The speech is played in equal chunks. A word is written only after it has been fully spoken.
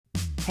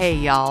Hey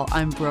y'all,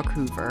 I'm Brooke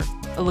Hoover,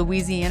 a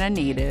Louisiana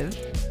native,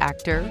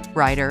 actor,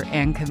 writer,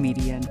 and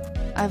comedian.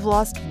 I've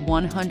lost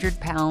 100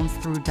 pounds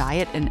through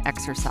diet and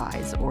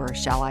exercise, or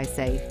shall I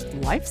say,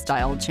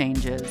 lifestyle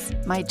changes.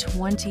 My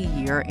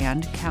 20-year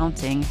and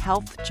counting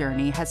health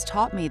journey has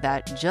taught me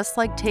that just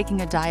like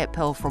taking a diet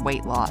pill for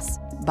weight loss,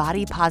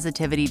 body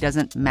positivity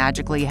doesn't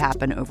magically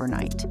happen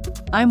overnight.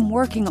 I'm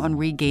working on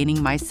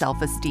regaining my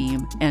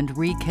self-esteem and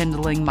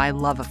rekindling my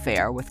love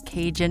affair with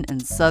Cajun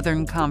and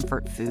Southern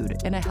comfort food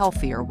in a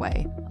healthier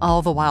way,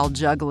 all the while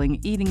juggling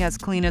eating as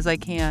clean as I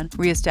can,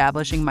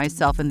 reestablishing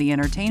myself in the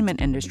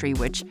entertainment industry,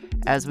 which,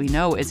 as we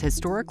know, is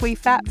historically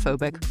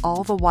fat-phobic,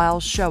 all the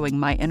while showing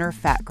my inner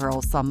fat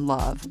girl some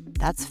love.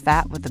 That's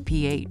fat with a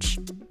PH.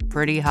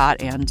 Pretty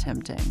hot and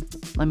tempting.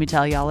 Let me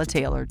tell y'all a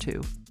tale or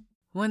two.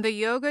 When the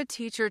yoga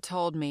teacher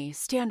told me,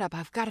 "Stand up,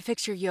 I've got to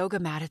fix your yoga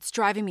mat, it's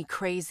driving me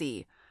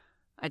crazy,"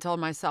 I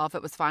told myself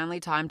it was finally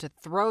time to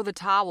throw the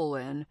towel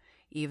in,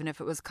 even if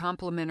it was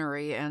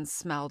complimentary and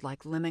smelled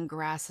like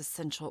lemongrass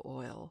essential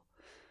oil.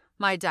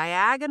 My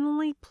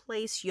diagonally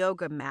placed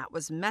yoga mat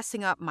was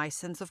messing up my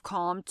sense of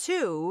calm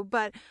too,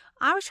 but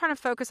I was trying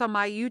to focus on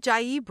my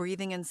Ujjayi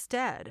breathing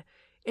instead.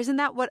 Isn't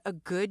that what a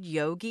good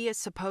yogi is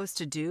supposed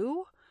to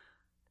do?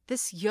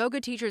 This yoga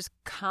teacher's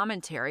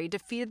commentary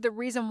defeated the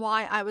reason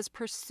why I was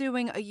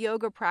pursuing a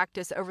yoga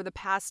practice over the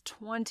past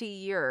 20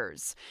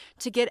 years,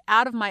 to get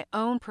out of my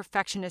own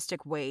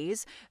perfectionistic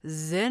ways,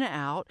 zen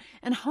out,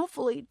 and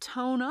hopefully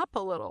tone up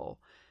a little.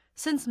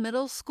 Since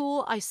middle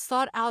school, I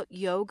sought out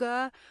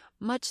yoga,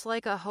 much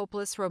like a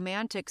hopeless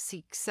romantic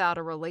seeks out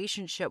a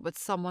relationship with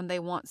someone they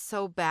want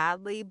so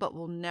badly but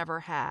will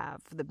never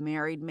have. The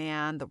married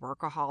man, the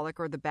workaholic,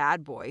 or the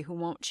bad boy who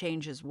won't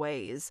change his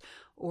ways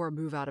or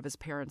move out of his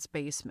parents'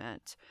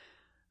 basement.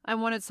 I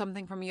wanted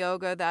something from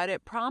yoga that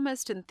it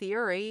promised in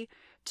theory: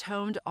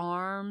 toned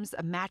arms,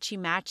 a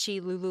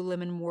matchy-matchy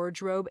Lululemon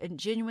wardrobe, and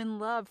genuine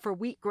love for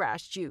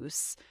wheatgrass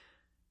juice.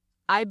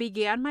 I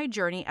began my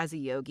journey as a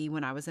yogi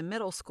when I was in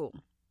middle school.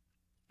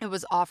 It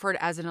was offered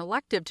as an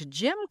elective to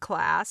gym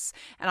class,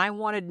 and I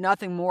wanted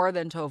nothing more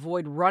than to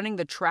avoid running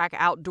the track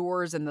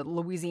outdoors in the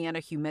Louisiana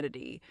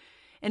humidity.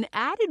 An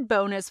added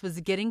bonus was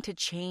getting to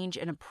change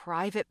in a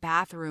private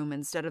bathroom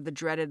instead of the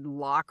dreaded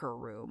locker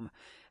room.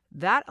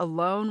 That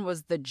alone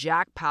was the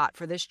jackpot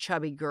for this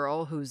chubby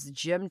girl whose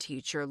gym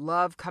teacher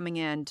loved coming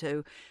in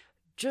to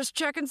just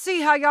check and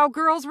see how y'all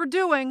girls were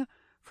doing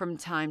from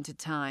time to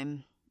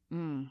time.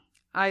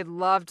 I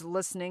loved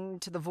listening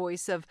to the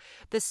voice of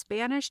the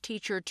Spanish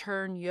teacher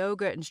turned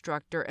yoga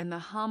instructor and the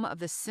hum of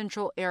the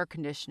central air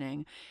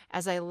conditioning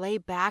as I lay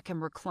back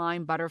and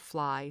reclined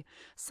butterfly,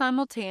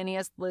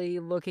 simultaneously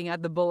looking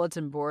at the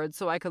bulletin board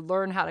so I could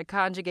learn how to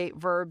conjugate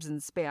verbs in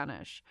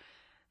Spanish.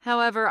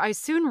 However, I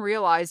soon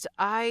realized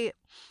I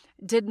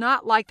did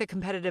not like the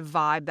competitive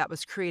vibe that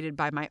was created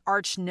by my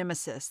arch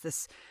nemesis,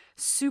 this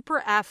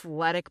super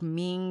athletic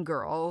mean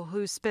girl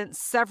who spent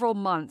several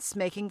months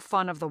making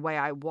fun of the way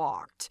I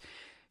walked.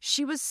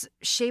 She was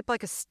shaped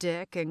like a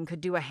stick and could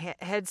do a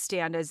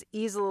headstand as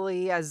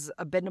easily as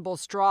a bendable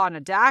straw in a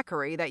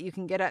daiquiri that you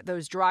can get at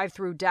those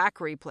drive-through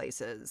daiquiri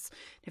places.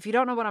 If you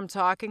don't know what I'm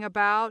talking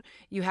about,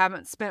 you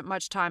haven't spent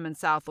much time in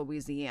South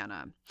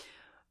Louisiana.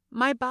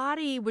 My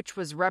body, which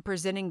was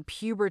representing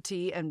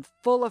puberty in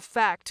full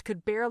effect,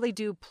 could barely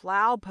do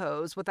plow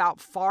pose without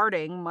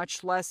farting,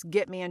 much less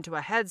get me into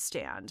a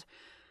headstand.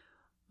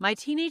 My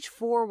teenage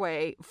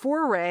foray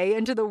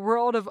into the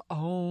world of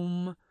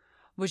Om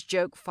was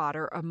joke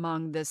fodder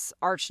among this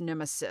arch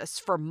nemesis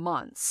for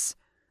months.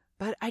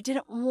 But I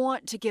didn't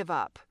want to give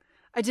up.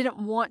 I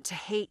didn't want to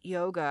hate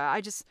yoga. I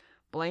just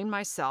blamed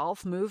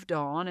myself, moved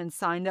on, and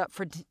signed up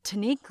for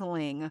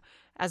Taninkling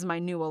as my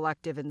new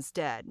elective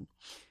instead.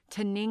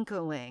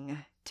 Taninkling.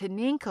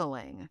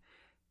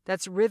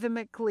 That's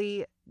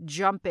rhythmically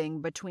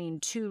jumping between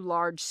two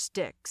large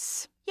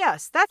sticks.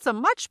 Yes, that's a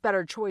much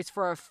better choice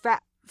for a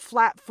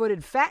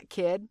flat-footed fat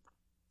kid.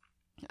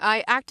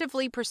 I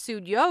actively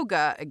pursued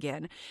yoga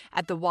again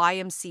at the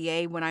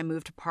YMCA when I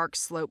moved to Park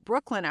Slope,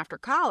 Brooklyn after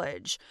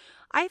college.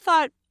 I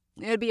thought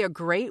it'd be a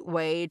great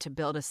way to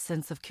build a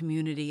sense of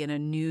community in a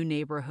new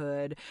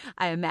neighborhood.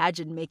 I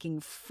imagined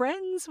making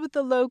friends with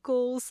the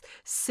locals,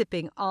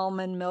 sipping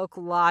almond milk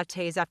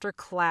lattes after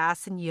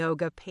class in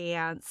yoga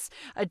pants,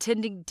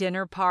 attending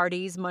dinner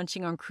parties,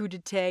 munching on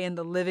crudité in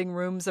the living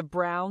rooms of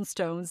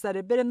brownstones that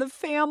had been in the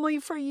family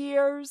for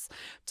years,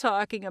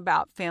 talking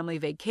about family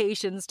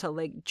vacations to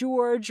Lake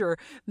George, or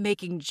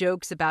making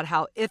jokes about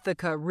how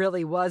Ithaca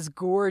really was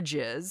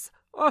gorgeous.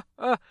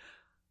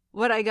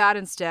 What I got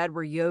instead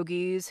were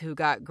yogis who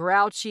got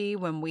grouchy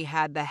when we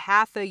had the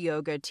Hatha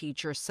yoga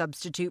teacher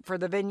substitute for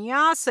the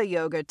Vinyasa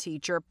yoga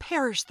teacher.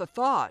 Perish the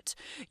thought.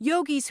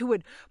 Yogis who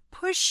would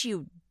push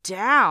you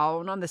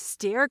down on the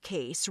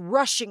staircase,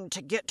 rushing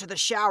to get to the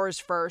showers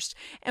first,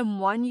 and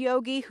one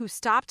yogi who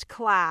stopped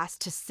class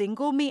to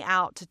single me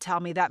out to tell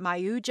me that my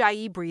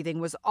Ujjayi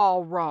breathing was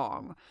all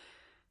wrong.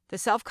 The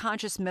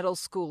self-conscious middle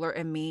schooler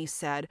in me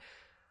said,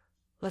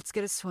 "Let's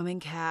get a swimming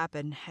cap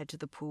and head to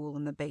the pool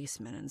in the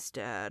basement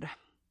instead."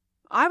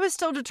 I was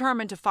still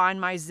determined to find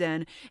my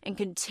zen and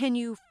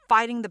continue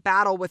fighting the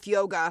battle with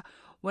yoga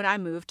when I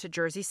moved to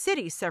Jersey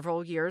City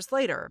several years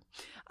later.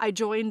 I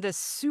joined this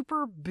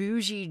super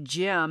bougie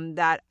gym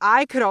that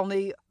I could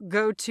only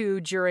go to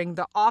during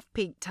the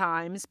off-peak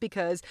times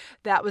because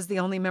that was the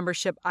only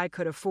membership I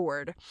could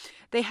afford.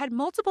 They had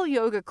multiple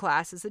yoga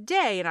classes a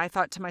day, and I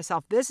thought to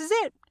myself, this is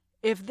it.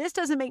 If this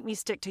doesn't make me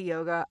stick to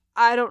yoga,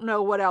 I don't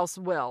know what else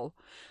will.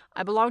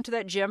 I belonged to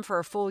that gym for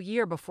a full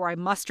year before I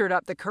mustered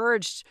up the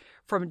courage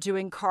from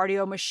doing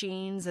cardio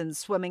machines and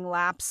swimming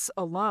laps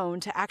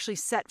alone to actually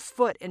set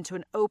foot into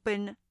an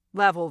open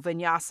level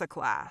vinyasa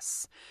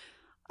class.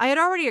 I had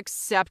already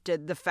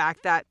accepted the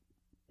fact that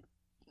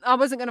I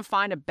wasn't going to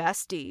find a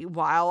bestie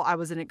while I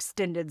was in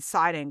extended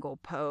side angle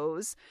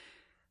pose.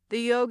 The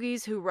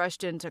yogis who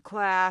rushed into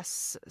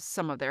class,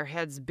 some of their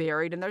heads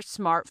buried in their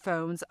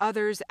smartphones,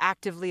 others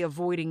actively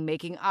avoiding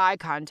making eye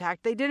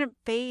contact, they didn't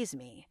faze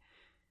me.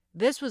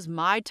 This was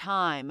my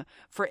time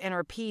for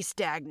inner peace,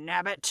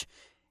 dagnabbit.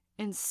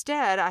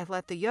 Instead, I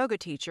let the yoga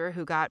teacher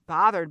who got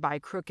bothered by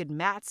crooked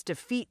mats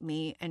defeat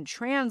me and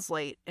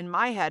translate in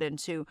my head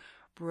into,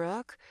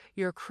 Brooke,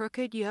 your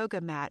crooked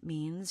yoga mat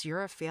means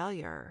you're a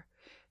failure.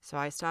 So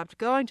I stopped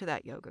going to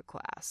that yoga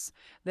class.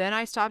 Then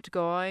I stopped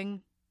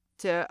going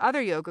to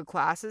other yoga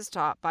classes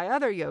taught by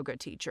other yoga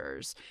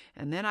teachers.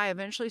 And then I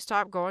eventually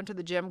stopped going to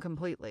the gym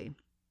completely.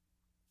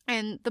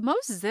 In the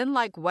most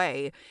zen-like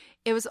way,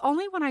 it was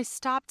only when I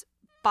stopped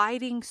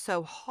fighting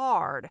so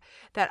hard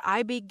that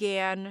I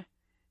began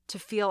to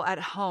feel at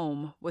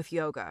home with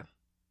yoga.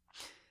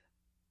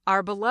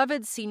 Our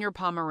beloved senior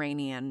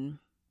Pomeranian,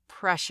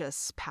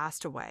 Precious,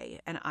 passed away,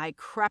 and I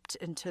crept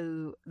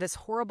into this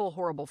horrible,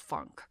 horrible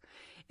funk.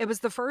 It was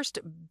the first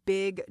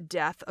big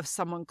death of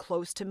someone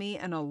close to me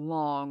in a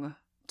long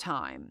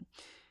time.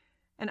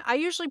 And I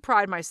usually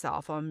pride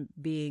myself on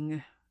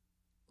being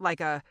like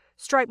a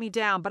strike me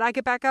down, but I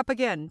get back up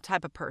again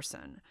type of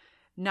person.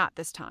 Not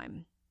this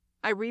time.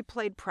 I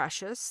replayed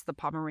Precious, the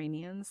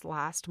Pomeranian's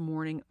last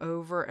morning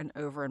over and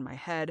over in my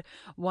head,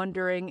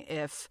 wondering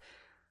if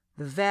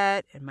the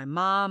vet and my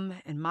mom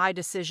and my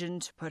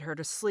decision to put her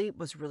to sleep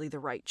was really the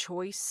right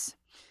choice.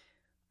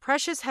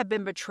 Precious had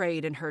been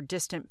betrayed in her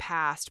distant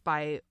past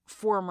by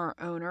former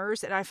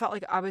owners, and I felt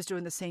like I was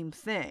doing the same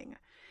thing,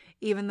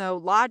 even though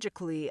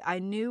logically I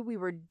knew we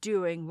were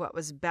doing what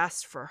was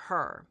best for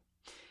her.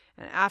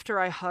 And after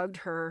I hugged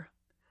her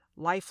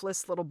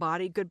lifeless little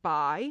body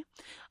goodbye,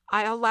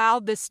 I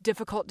allowed this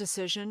difficult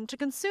decision to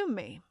consume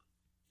me.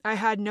 I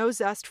had no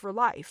zest for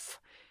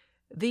life.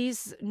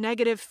 These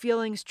negative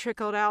feelings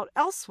trickled out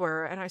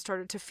elsewhere, and I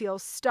started to feel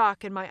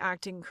stuck in my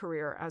acting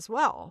career as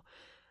well.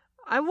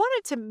 I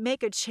wanted to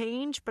make a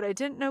change, but I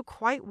didn't know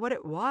quite what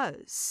it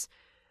was.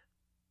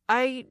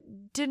 I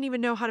didn't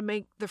even know how to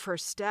make the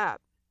first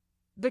step.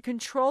 The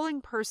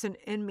controlling person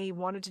in me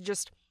wanted to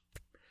just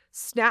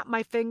snap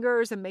my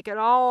fingers and make it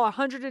all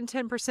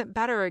 110%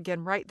 better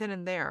again right then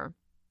and there.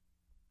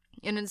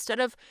 And instead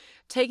of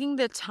taking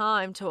the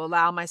time to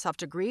allow myself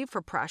to grieve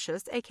for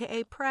Precious,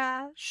 aka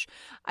Presh,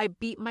 I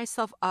beat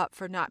myself up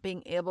for not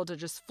being able to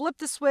just flip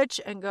the switch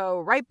and go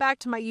right back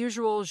to my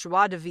usual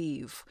joie de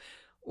vivre,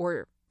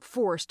 or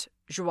forced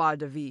joie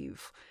de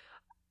vivre.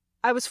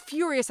 I was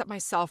furious at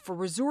myself for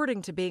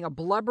resorting to being a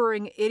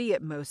blubbering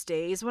idiot most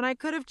days when I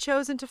could have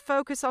chosen to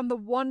focus on the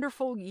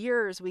wonderful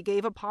years we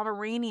gave a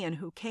Pomeranian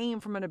who came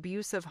from an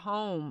abusive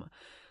home.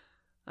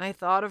 I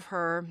thought of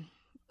her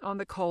on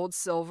the cold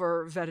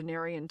silver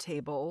veterinarian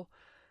table,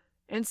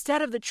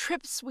 instead of the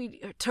trips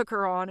we took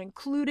her on,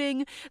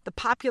 including the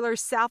popular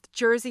South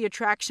Jersey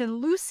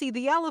attraction Lucy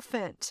the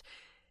Elephant.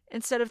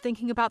 Instead of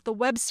thinking about the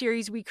web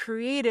series we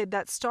created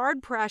that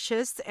starred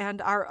Precious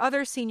and our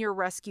other senior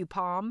rescue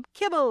pom,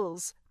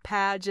 Kibbles,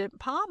 Pageant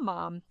Pom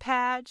Mom,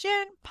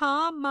 Pageant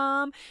Pom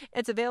Mom.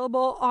 It's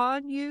available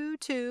on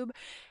YouTube.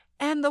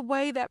 And the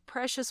way that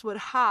Precious would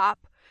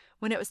hop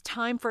when it was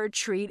time for a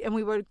treat, and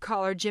we would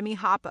call her Jimmy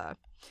Hoppa.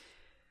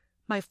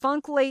 My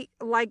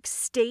funk-like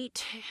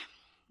state,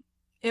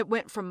 it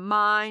went from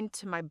mind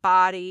to my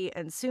body,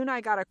 and soon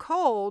I got a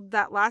cold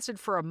that lasted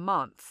for a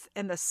month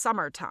in the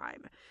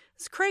summertime.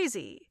 It's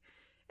crazy.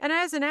 And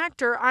as an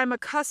actor, I'm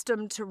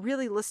accustomed to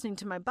really listening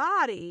to my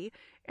body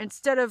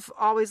instead of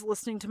always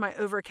listening to my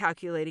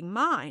overcalculating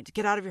mind.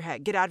 Get out of your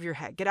head, get out of your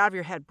head, get out of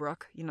your head,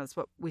 Brooke. You know, that's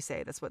what we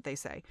say, that's what they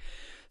say.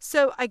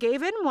 So I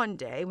gave in one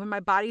day when my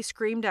body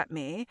screamed at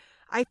me,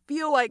 I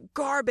feel like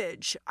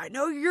garbage. I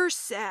know you're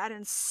sad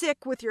and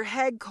sick with your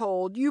head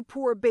cold, you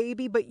poor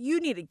baby, but you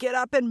need to get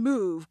up and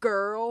move,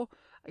 girl.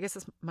 I guess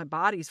that's my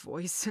body's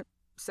voice.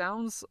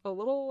 Sounds a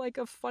little like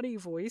a funny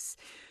voice.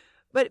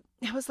 But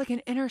it was like an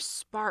inner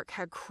spark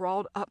had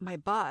crawled up my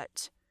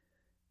butt.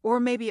 Or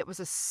maybe it was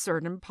a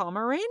certain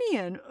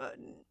Pomeranian.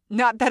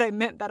 Not that I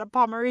meant that a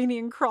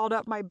Pomeranian crawled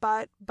up my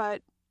butt,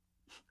 but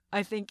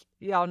I think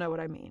y'all know what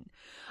I mean.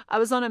 I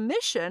was on a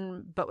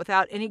mission, but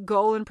without any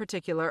goal in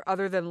particular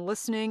other than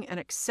listening and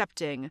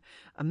accepting.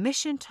 A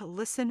mission to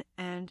listen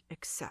and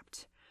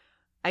accept.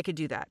 I could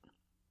do that.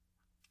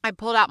 I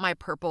pulled out my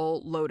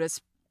purple Lotus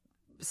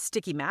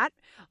sticky mat,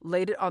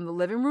 laid it on the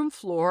living room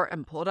floor,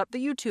 and pulled up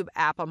the YouTube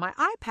app on my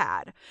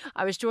iPad.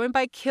 I was joined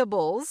by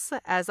Kibbles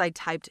as I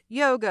typed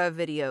yoga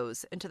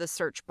videos into the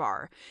search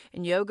bar,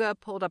 and Yoga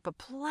pulled up a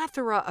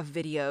plethora of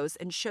videos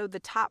and showed the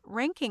top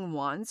ranking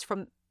ones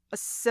from a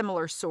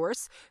similar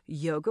source,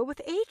 Yoga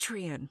with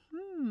Adriene.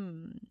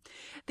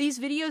 These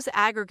videos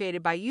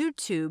aggregated by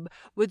YouTube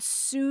would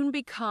soon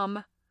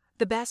become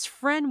the best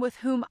friend with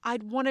whom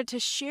I'd wanted to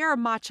share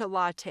matcha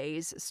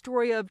lattes,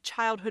 story of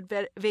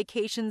childhood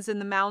vacations in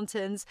the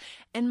mountains,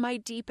 and my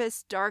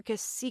deepest,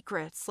 darkest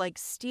secrets, like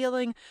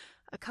stealing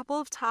a couple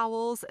of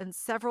towels and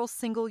several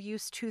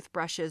single-use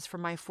toothbrushes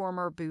from my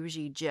former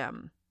bougie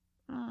gym.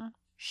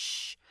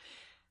 Shh.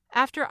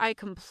 After I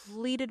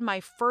completed my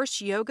first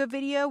yoga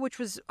video, which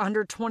was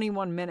under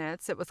 21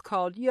 minutes, it was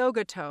called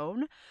Yoga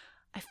Tone,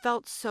 I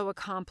felt so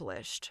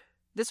accomplished.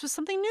 This was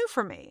something new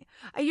for me.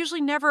 I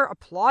usually never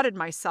applauded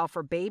myself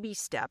for baby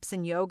steps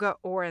in yoga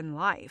or in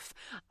life.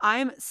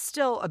 I'm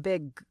still a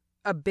big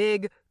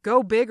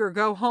go big or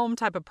go home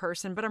type of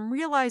person, but I'm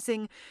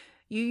realizing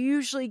you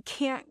usually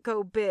can't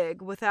go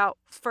big without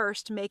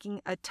first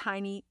making a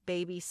tiny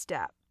baby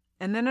step,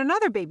 and then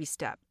another baby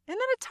step, and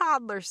then a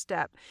toddler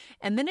step,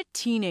 and then a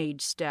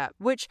teenage step,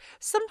 which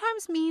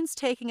sometimes means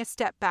taking a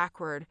step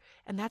backward,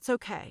 and that's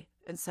okay,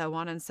 and so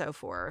on and so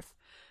forth.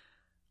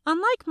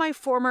 Unlike my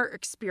former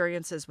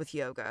experiences with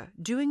yoga,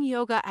 doing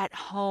yoga at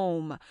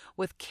home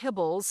with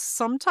Kibbles,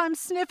 sometimes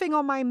sniffing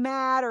on my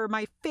mat or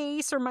my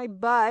face or my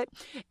butt,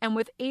 and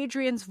with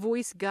Adriene's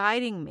voice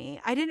guiding me,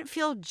 I didn't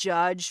feel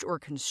judged or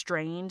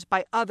constrained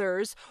by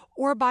others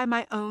or by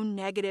my own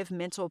negative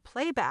mental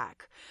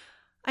playback.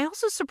 I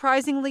also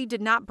surprisingly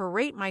did not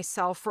berate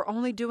myself for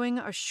only doing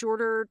a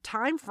shorter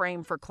time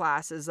frame for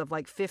classes of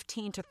like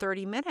 15 to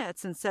 30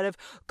 minutes instead of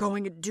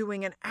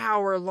doing an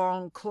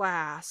hour-long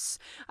class.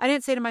 I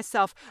didn't say to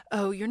myself,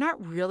 oh, you're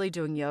not really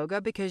doing yoga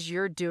because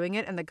you're doing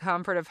it in the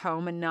comfort of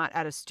home and not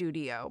at a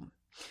studio.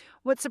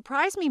 What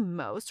surprised me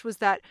most was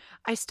that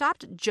I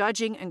stopped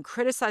judging and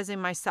criticizing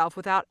myself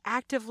without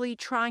actively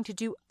trying to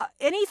do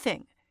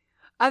anything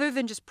other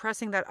than just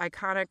pressing that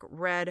iconic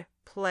red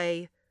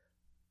play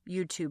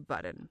YouTube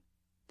button.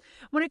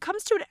 When it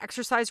comes to an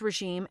exercise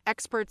regime,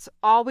 experts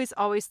always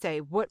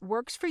say, what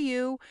works for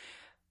you,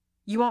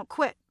 you won't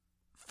quit.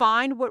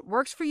 Find what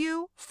works for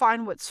you,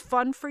 find what's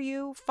fun for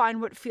you, find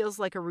what feels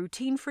like a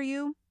routine for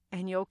you,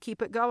 and you'll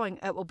keep it going.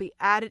 It will be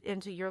added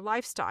into your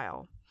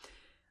lifestyle.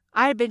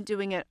 I had been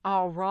doing it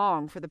all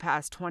wrong for the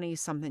past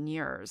 20-something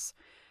years.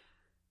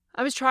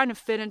 I was trying to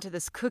fit into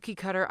this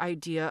cookie-cutter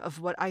idea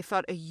of what I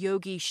thought a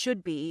yogi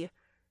should be,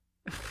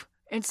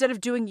 instead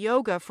of doing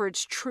yoga for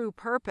its true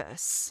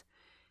purpose.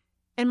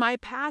 In my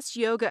past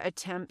yoga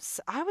attempts,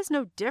 I was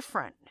no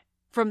different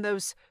from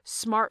those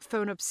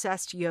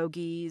smartphone-obsessed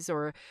yogis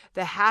or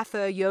the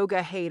hatha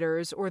yoga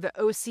haters or the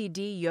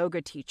OCD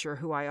yoga teacher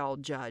who I all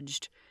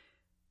judged.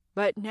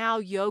 But now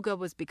yoga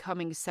was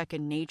becoming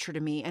second nature to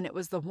me, and it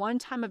was the one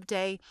time of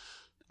day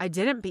I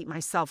didn't beat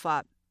myself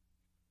up.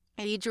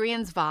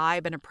 Adriene's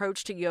vibe and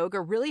approach to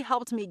yoga really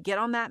helped me get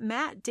on that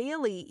mat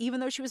daily, even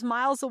though she was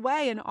miles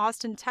away in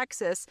Austin,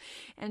 Texas,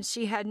 and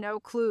she had no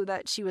clue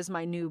that she was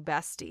my new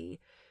bestie.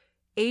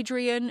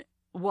 Adriene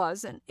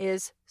was and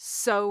is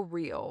so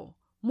real,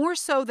 more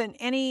so than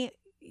any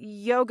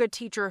yoga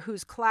teacher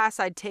whose class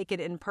I'd taken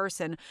in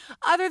person,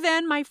 other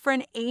than my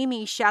friend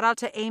Amy. Shout out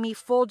to Amy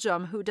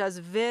Fulgham, who does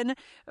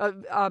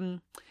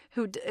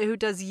who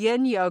does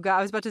yin yoga.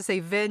 I was about to say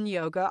Vin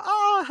yoga.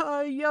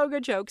 Yoga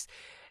jokes.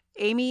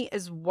 Amy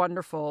is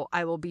wonderful.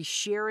 I will be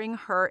sharing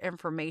her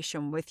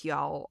information with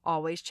y'all.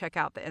 Always check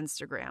out the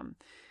Instagram.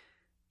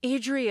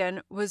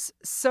 Adriene was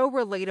so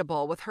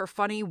relatable with her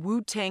funny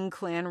Wu-Tang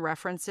Clan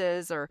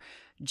references or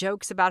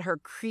jokes about her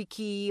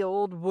creaky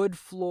old wood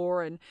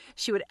floor, and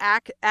she would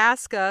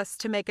ask us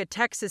to make a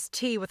Texas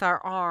tea with our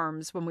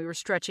arms when we were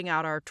stretching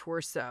out our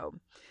torso.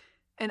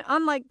 And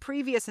unlike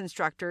previous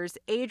instructors,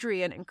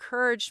 Adriene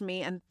encouraged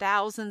me and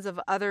thousands of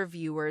other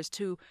viewers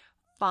to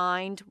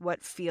find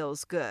what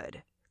feels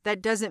good.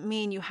 That doesn't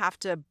mean you have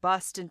to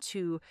bust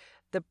into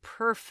the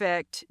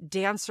perfect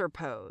dancer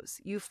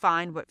pose. You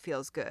find what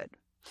feels good.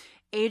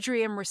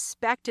 Adriene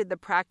respected the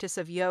practice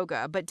of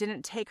yoga, but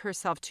didn't take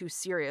herself too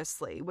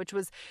seriously, which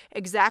was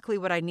exactly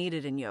what I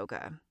needed in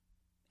yoga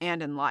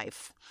and in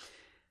life.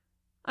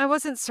 I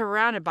wasn't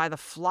surrounded by the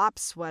flop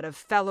sweat of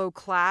fellow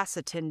class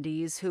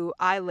attendees who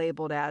I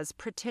labeled as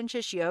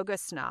pretentious yoga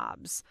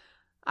snobs.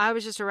 I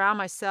was just around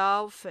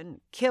myself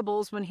and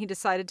Kibbles when he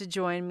decided to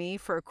join me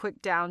for a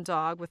quick down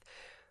dog with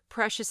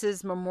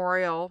Precious's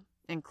memorial,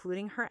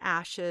 including her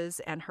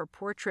ashes and her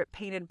portrait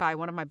painted by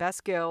one of my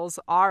best gals,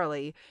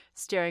 Arlie,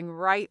 staring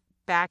right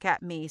back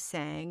at me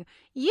saying,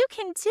 "You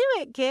can do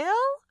it, Gil."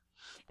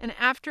 And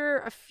after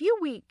a few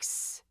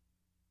weeks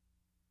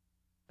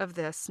of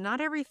this,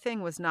 not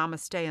everything was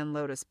namaste and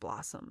lotus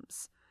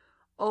blossoms.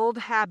 Old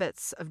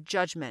habits of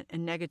judgment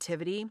and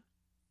negativity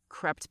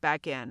crept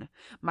back in.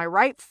 My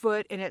right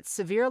foot in its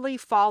severely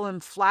fallen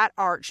flat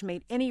arch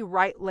made any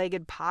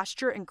right-legged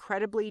posture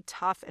incredibly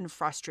tough and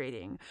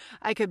frustrating.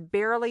 I could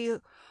barely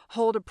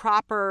hold a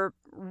proper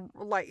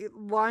like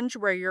lunge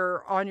where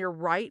you're on your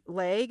right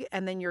leg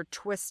and then you're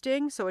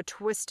twisting. So a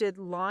twisted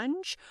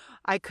lunge.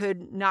 I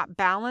could not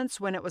balance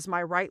when it was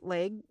my right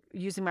leg,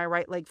 using my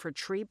right leg for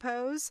tree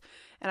pose.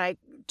 And I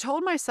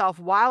told myself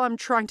while I'm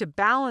trying to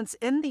balance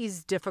in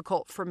these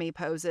difficult for me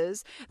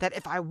poses that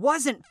if I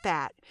wasn't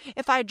fat,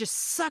 if I had just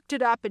sucked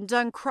it up and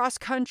done cross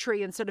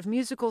country instead of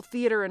musical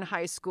theater in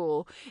high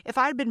school, if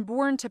I'd been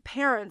born to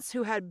parents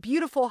who had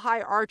beautiful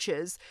high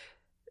arches,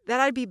 that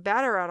I'd be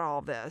better at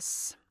all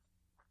this.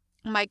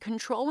 My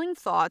controlling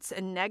thoughts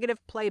and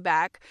negative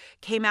playback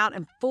came out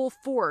in full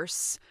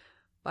force,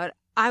 but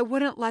I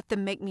wouldn't let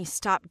them make me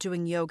stop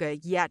doing yoga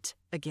yet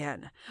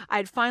again. I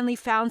had finally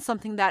found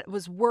something that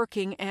was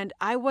working, and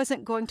I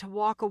wasn't going to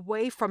walk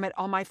away from it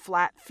on my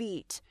flat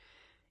feet.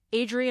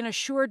 Adriene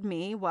assured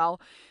me,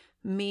 well,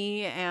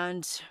 me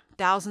and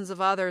thousands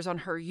of others on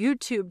her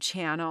YouTube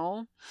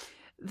channel,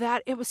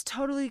 that it was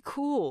totally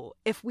cool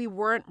if we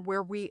weren't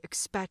where we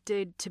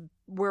expected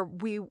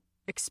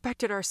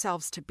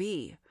ourselves to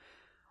be.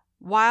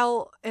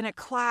 While in a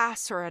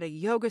class or at a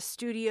yoga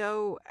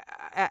studio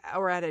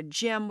or at a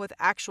gym with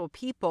actual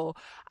people,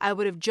 I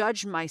would have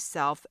judged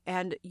myself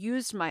and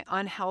used my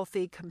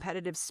unhealthy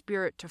competitive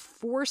spirit to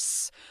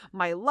force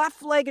my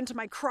left leg into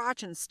my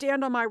crotch and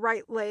stand on my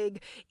right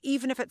leg,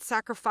 even if it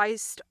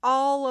sacrificed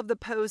all of the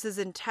pose's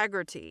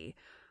integrity.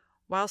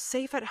 While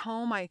safe at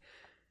home, I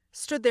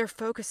stood there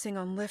focusing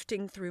on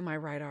lifting through my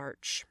right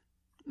arch,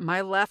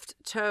 my left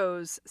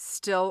toes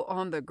still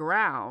on the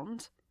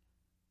ground,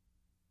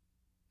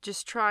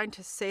 just trying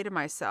to say to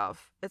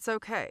myself, it's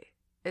okay.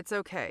 It's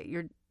okay.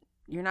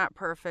 You're not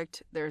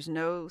perfect. There's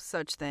no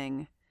such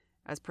thing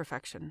as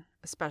perfection,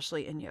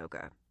 especially in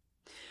yoga.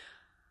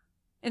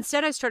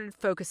 Instead, I started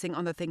focusing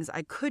on the things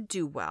I could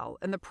do well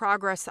and the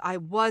progress I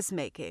was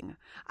making.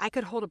 I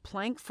could hold a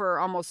plank for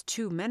almost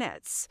 2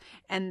 minutes,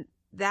 and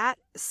that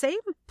same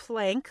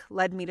plank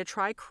led me to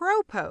try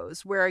crow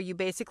pose, where you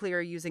basically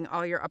are using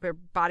all your upper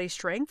body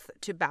strength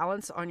to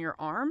balance on your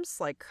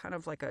arms, kind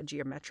of like a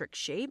geometric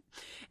shape.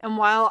 And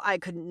while I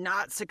could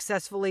not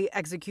successfully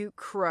execute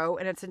crow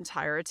in its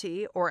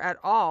entirety or at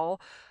all,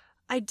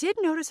 I did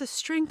notice a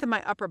strength in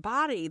my upper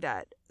body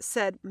that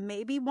said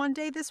maybe one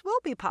day this will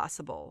be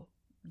possible.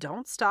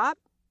 Don't stop.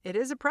 It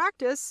is a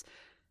practice.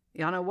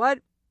 You know what?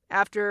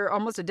 After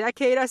almost a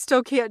decade, I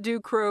still can't do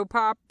crow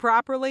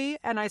properly,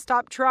 and I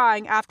stopped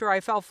trying after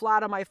I fell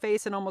flat on my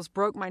face and almost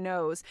broke my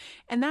nose.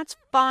 And that's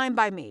fine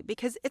by me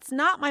because it's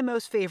not my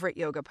most favorite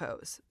yoga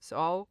pose.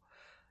 So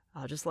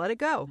I'll just let it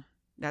go.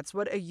 That's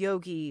what a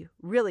yogi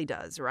really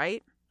does,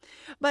 right?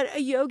 But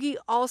a yogi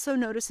also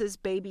notices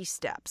baby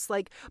steps.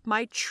 Like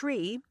my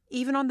tree,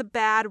 even on the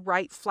bad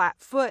right flat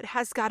foot,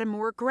 has gotten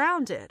more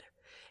grounded.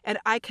 And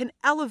I can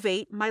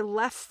elevate my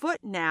left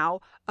foot now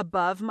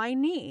above my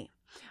knee.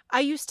 I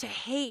used to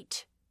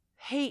hate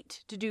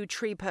to do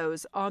tree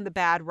pose on the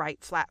bad right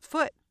flat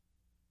foot.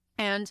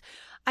 And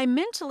I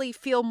mentally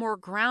feel more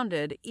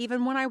grounded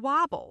even when I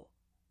wobble.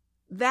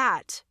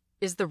 That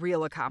is the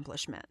real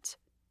accomplishment.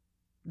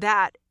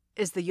 That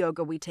is the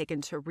yoga we take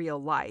into real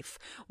life,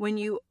 when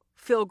you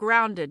feel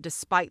grounded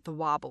despite the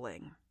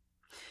wobbling.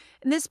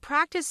 And this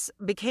practice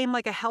became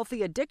like a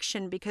healthy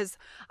addiction because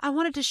I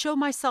wanted to show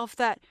myself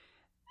that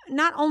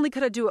not only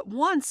could I do it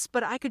once,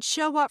 but I could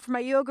show up for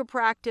my yoga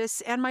practice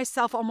and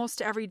myself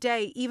almost every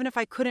day, even if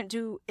I couldn't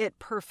do it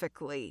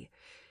perfectly.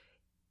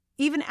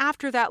 Even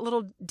after that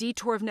little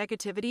detour of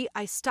negativity,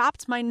 I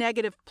stopped my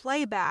negative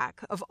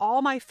playback of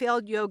all my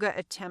failed yoga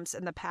attempts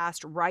in the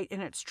past right in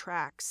its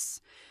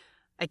tracks.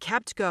 I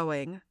kept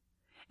going,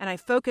 and I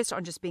focused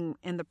on just being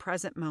in the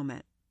present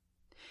moment.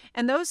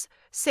 And those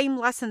same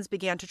lessons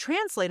began to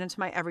translate into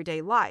my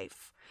everyday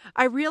life.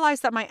 I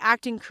realized that my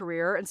acting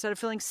career, instead of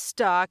feeling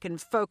stuck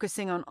and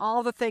focusing on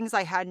all the things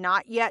I had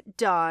not yet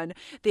done,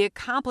 the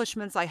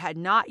accomplishments I had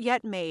not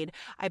yet made,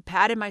 I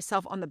patted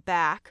myself on the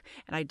back,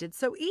 and I did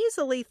so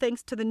easily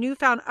thanks to the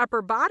newfound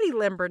upper body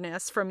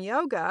limberness from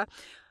yoga,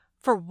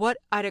 for what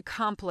I'd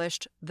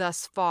accomplished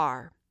thus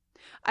far.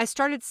 I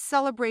started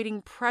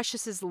celebrating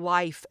Precious's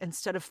life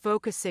instead of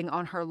focusing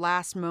on her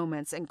last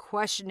moments and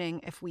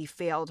questioning if we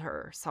failed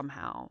her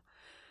somehow.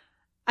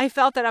 I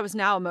felt that I was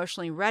now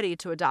emotionally ready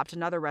to adopt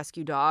another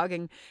rescue dog,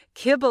 and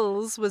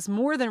Kibbles was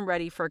more than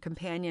ready for a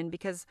companion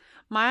because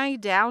my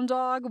down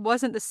dog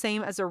wasn't the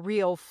same as a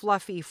real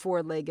fluffy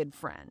four-legged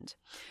friend.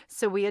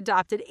 So we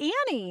adopted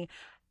Annie,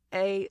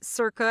 a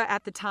circa,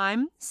 at the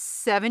time,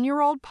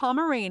 7-year-old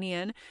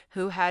Pomeranian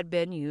who had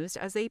been used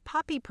as a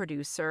puppy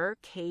producer,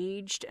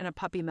 caged in a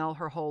puppy mill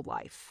her whole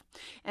life.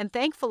 And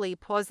thankfully,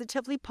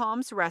 Positively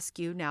Palms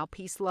Rescue, now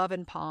Peace, Love,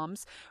 and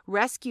Palms,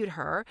 rescued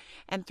her,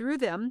 and through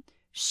them,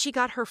 she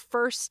got her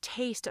first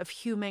taste of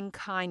human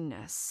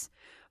kindness.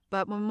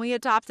 But when we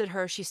adopted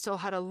her, she still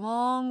had a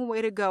long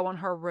way to go on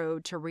her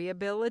road to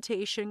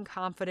rehabilitation,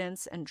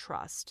 confidence, and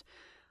trust.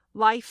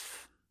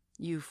 Life,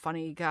 you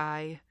funny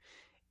guy.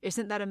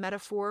 Isn't that a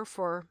metaphor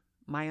for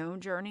my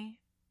own journey?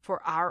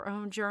 For our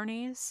own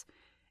journeys?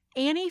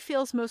 Annie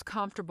feels most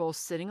comfortable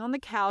sitting on the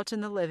couch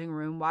in the living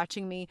room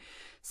watching me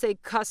say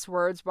cuss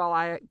words while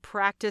I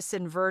practice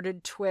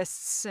inverted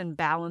twists and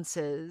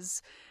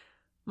balances.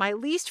 My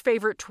least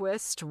favorite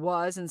twist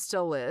was and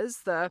still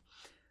is the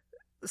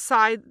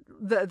side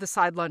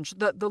lunge,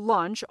 the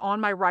lunge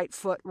on my right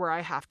foot where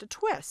I have to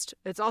twist.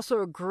 It's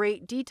also a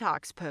great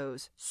detox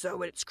pose,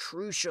 so it's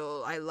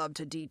crucial. I love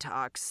to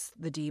detox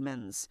the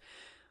demons.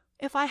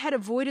 If I had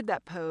avoided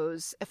that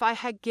pose, if I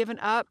had given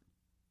up,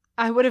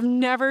 I would have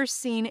never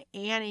seen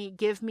Annie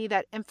give me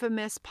that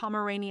infamous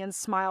Pomeranian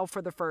smile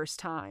for the first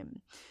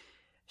time.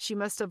 She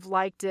must have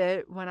liked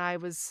it when I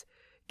was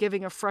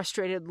giving a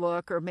frustrated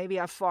look, or maybe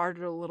I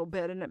farted a little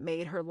bit and it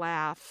made her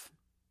laugh.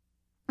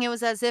 It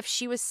was as if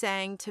she was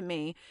saying to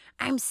me,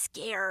 I'm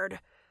scared,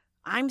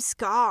 I'm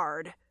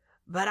scarred,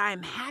 but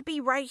I'm happy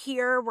right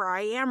here where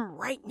I am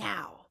right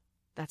now.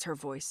 That's her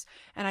voice.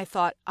 And I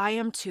thought, I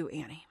am too,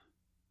 Annie.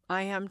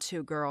 I am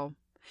too, girl.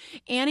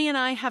 Annie and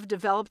I have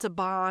developed a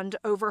bond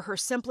over her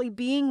simply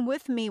being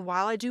with me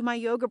while I do my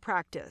yoga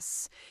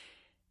practice.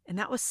 And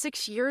that was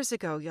 6 years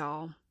ago,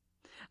 y'all.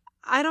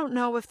 I don't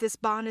know if this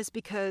bond is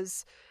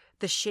because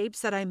the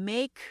shapes that I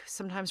make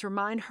sometimes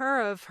remind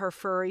her of her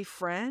furry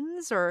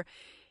friends, or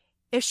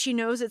if she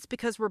knows it's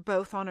because we're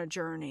both on a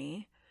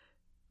journey,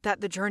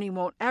 that the journey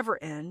won't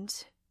ever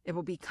end. It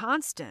will be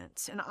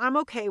constant, and I'm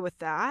okay with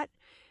that.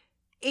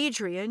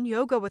 Adriene,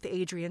 Yoga with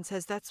Adriene,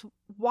 says that's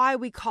why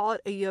we call it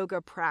a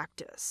yoga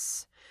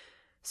practice.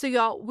 So,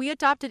 y'all, we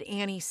adopted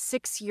Annie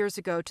 6 years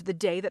ago to the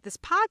day that this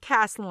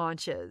podcast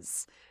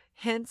launches.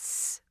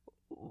 Hence,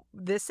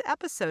 this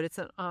episode, it's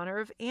in honor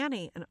of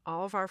Annie and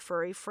all of our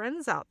furry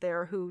friends out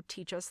there who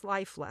teach us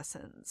life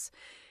lessons.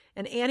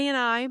 And Annie and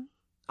I,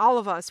 all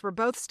of us, we're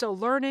both still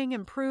learning,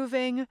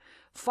 improving,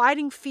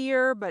 fighting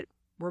fear, but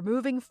we're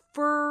moving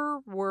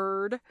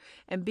forward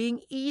and being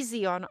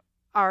easy on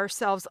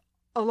ourselves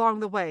along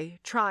the way,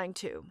 trying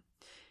to.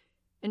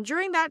 And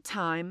during that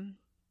time,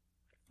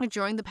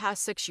 during the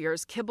past 6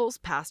 years,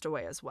 Kibbles passed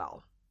away as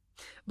well.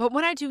 But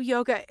when I do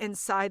yoga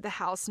inside the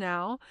house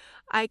now,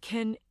 I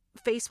can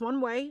face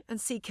one way and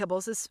see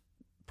Kibbles'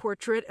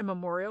 portrait and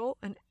memorial,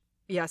 and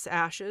yes,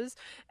 ashes,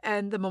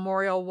 and the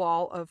memorial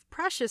wall of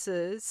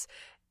Precious's.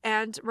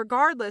 And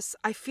regardless,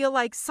 I feel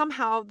like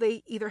somehow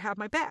they either have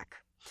my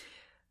back.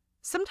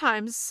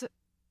 Sometimes,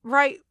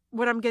 right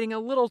when I'm getting a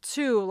little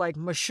too like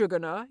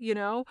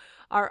Meshuggah,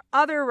 our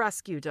other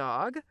rescue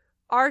dog,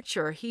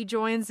 Archer, he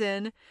joins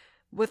in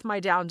with my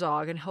down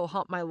dog and he'll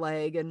hump my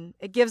leg, and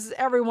it gives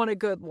everyone a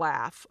good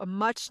laugh, a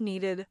much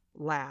needed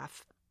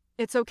laugh.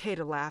 It's okay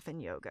to laugh in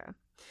yoga.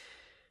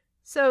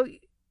 So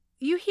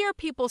you hear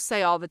people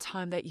say all the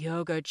time that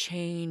yoga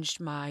changed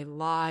my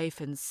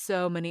life in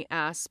so many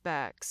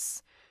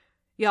aspects.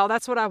 Y'all,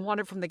 that's what I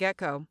wanted from the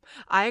get-go.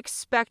 I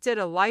expected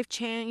a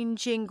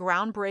life-changing,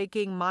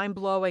 groundbreaking,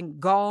 mind-blowing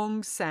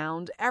gong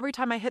sound every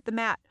time I hit the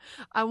mat.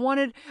 I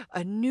wanted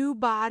a new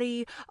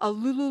body, a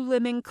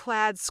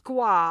Lululemon-clad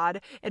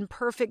squad, and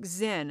perfect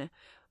zen.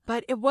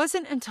 But it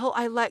wasn't until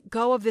I let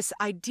go of this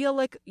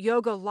idyllic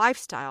yoga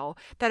lifestyle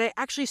that I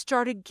actually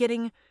started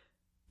getting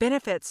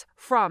benefits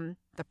from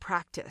the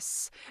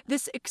practice.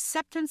 This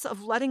acceptance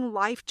of letting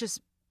life just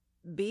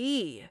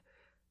be.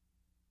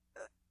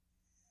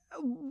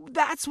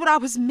 That's what I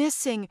was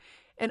missing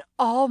in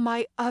all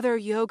my other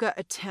yoga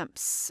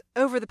attempts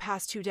over the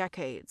past 2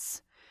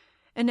 decades.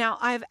 And now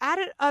I've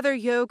added other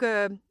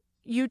yoga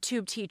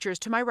YouTube teachers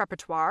to my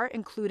repertoire,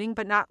 including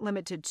but not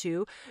limited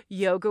to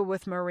Yoga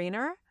with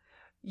Marina,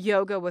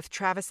 Yoga with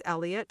Travis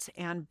Elliott,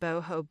 and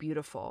Boho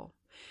Beautiful.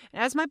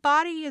 And as my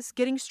body is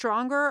getting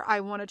stronger,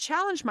 I want to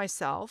challenge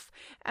myself,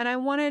 and I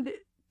wanted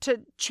to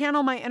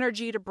channel my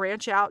energy to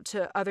branch out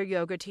to other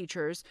yoga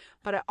teachers,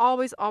 but I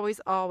always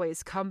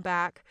come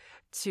back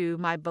to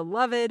my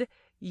beloved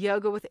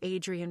Yoga with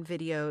Adriene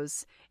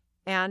videos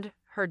and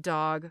her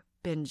dog,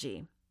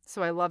 Benji.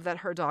 So I love that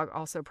her dog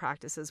also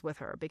practices with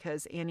her,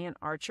 because Annie and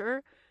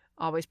Archer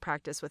always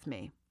practice with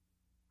me.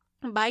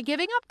 By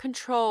giving up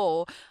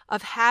control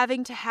of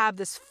having to have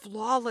this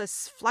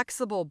flawless,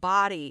 flexible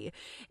body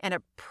and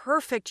a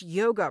perfect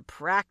yoga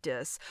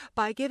practice,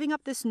 by giving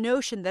up this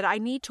notion that I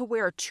need to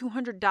wear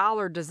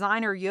 $200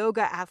 designer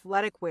yoga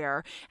athletic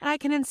wear, and I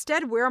can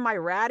instead wear my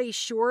ratty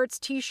shorts,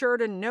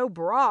 t-shirt, and no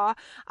bra,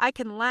 I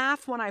can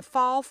laugh when I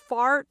fall,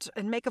 fart,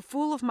 and make a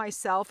fool of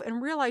myself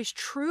and realize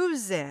true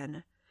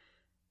zen.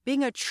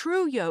 Being a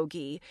true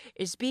yogi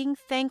is being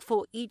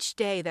thankful each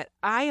day that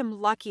I am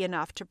lucky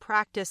enough to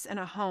practice in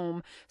a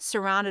home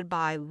surrounded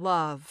by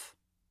love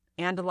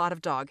and a lot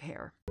of dog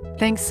hair.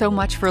 Thanks so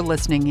much for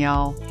listening,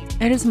 y'all.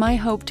 It is my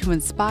hope to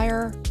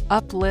inspire,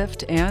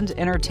 uplift, and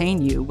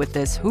entertain you with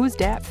this Who's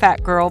Dat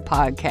Fat Girl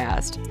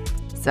podcast.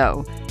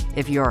 So,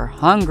 if you're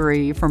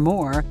hungry for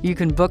more, you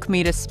can book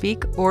me to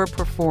speak or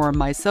perform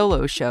my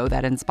solo show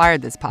that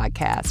inspired this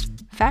podcast,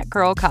 Fat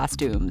Girl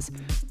Costumes,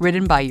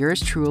 written by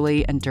yours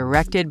truly and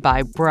directed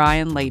by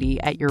Brian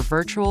Lady at your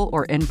virtual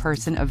or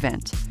in-person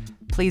event.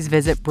 Please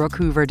visit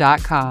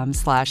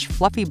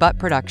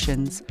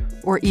brookehoover.com/fluffybuttproductions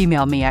or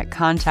email me at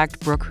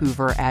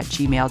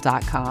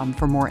contactbrookhoover@gmail.com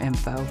for more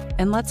info.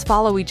 And let's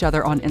follow each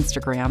other on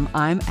Instagram.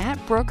 I'm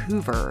at Brooke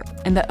Hoover,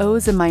 and the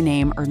O's in my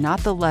name are not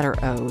the letter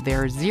O,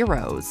 they're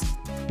zeros.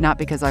 Not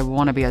because I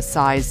want to be a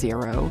size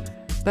 0,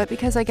 but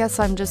because I guess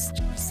I'm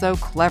just so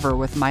clever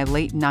with my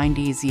late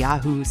 90s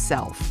Yahoo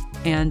self.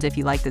 And if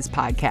you like this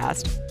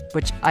podcast,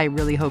 which I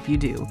really hope you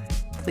do,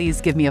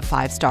 please give me a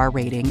 5-star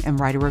rating and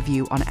write a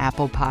review on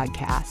Apple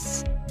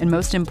Podcasts. And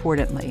most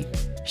importantly,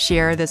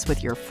 share this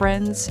with your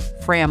friends,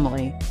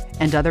 family,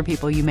 and other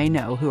people you may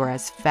know who are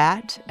as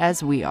fat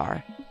as we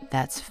are.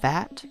 That's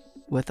fat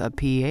with a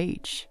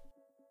PH.